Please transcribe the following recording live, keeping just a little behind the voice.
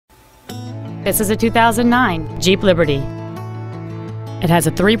This is a 2009 Jeep Liberty. It has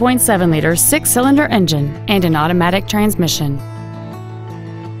a 3.7-liter six-cylinder engine and an automatic transmission.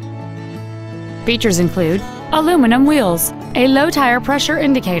 Features include aluminum wheels, a low tire pressure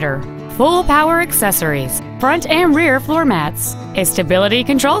indicator, full power accessories, front and rear floor mats, a stability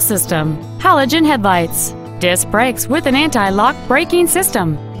control system, halogen headlights, disc brakes with an anti-lock braking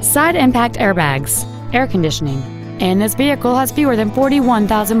system, side impact airbags, air conditioning, and this vehicle has fewer than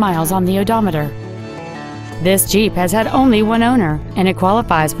 41,000 miles on the odometer. This Jeep has had only one owner, and it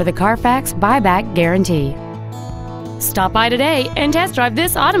qualifies for the Carfax buyback guarantee. Stop by today and test drive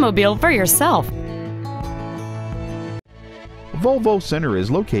this automobile for yourself. Volvo Center is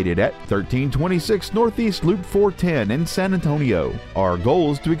located at 1326 Northeast Loop 410 in San Antonio. Our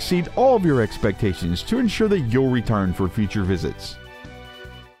goal is to exceed all of your expectations to ensure that you'll return for future visits.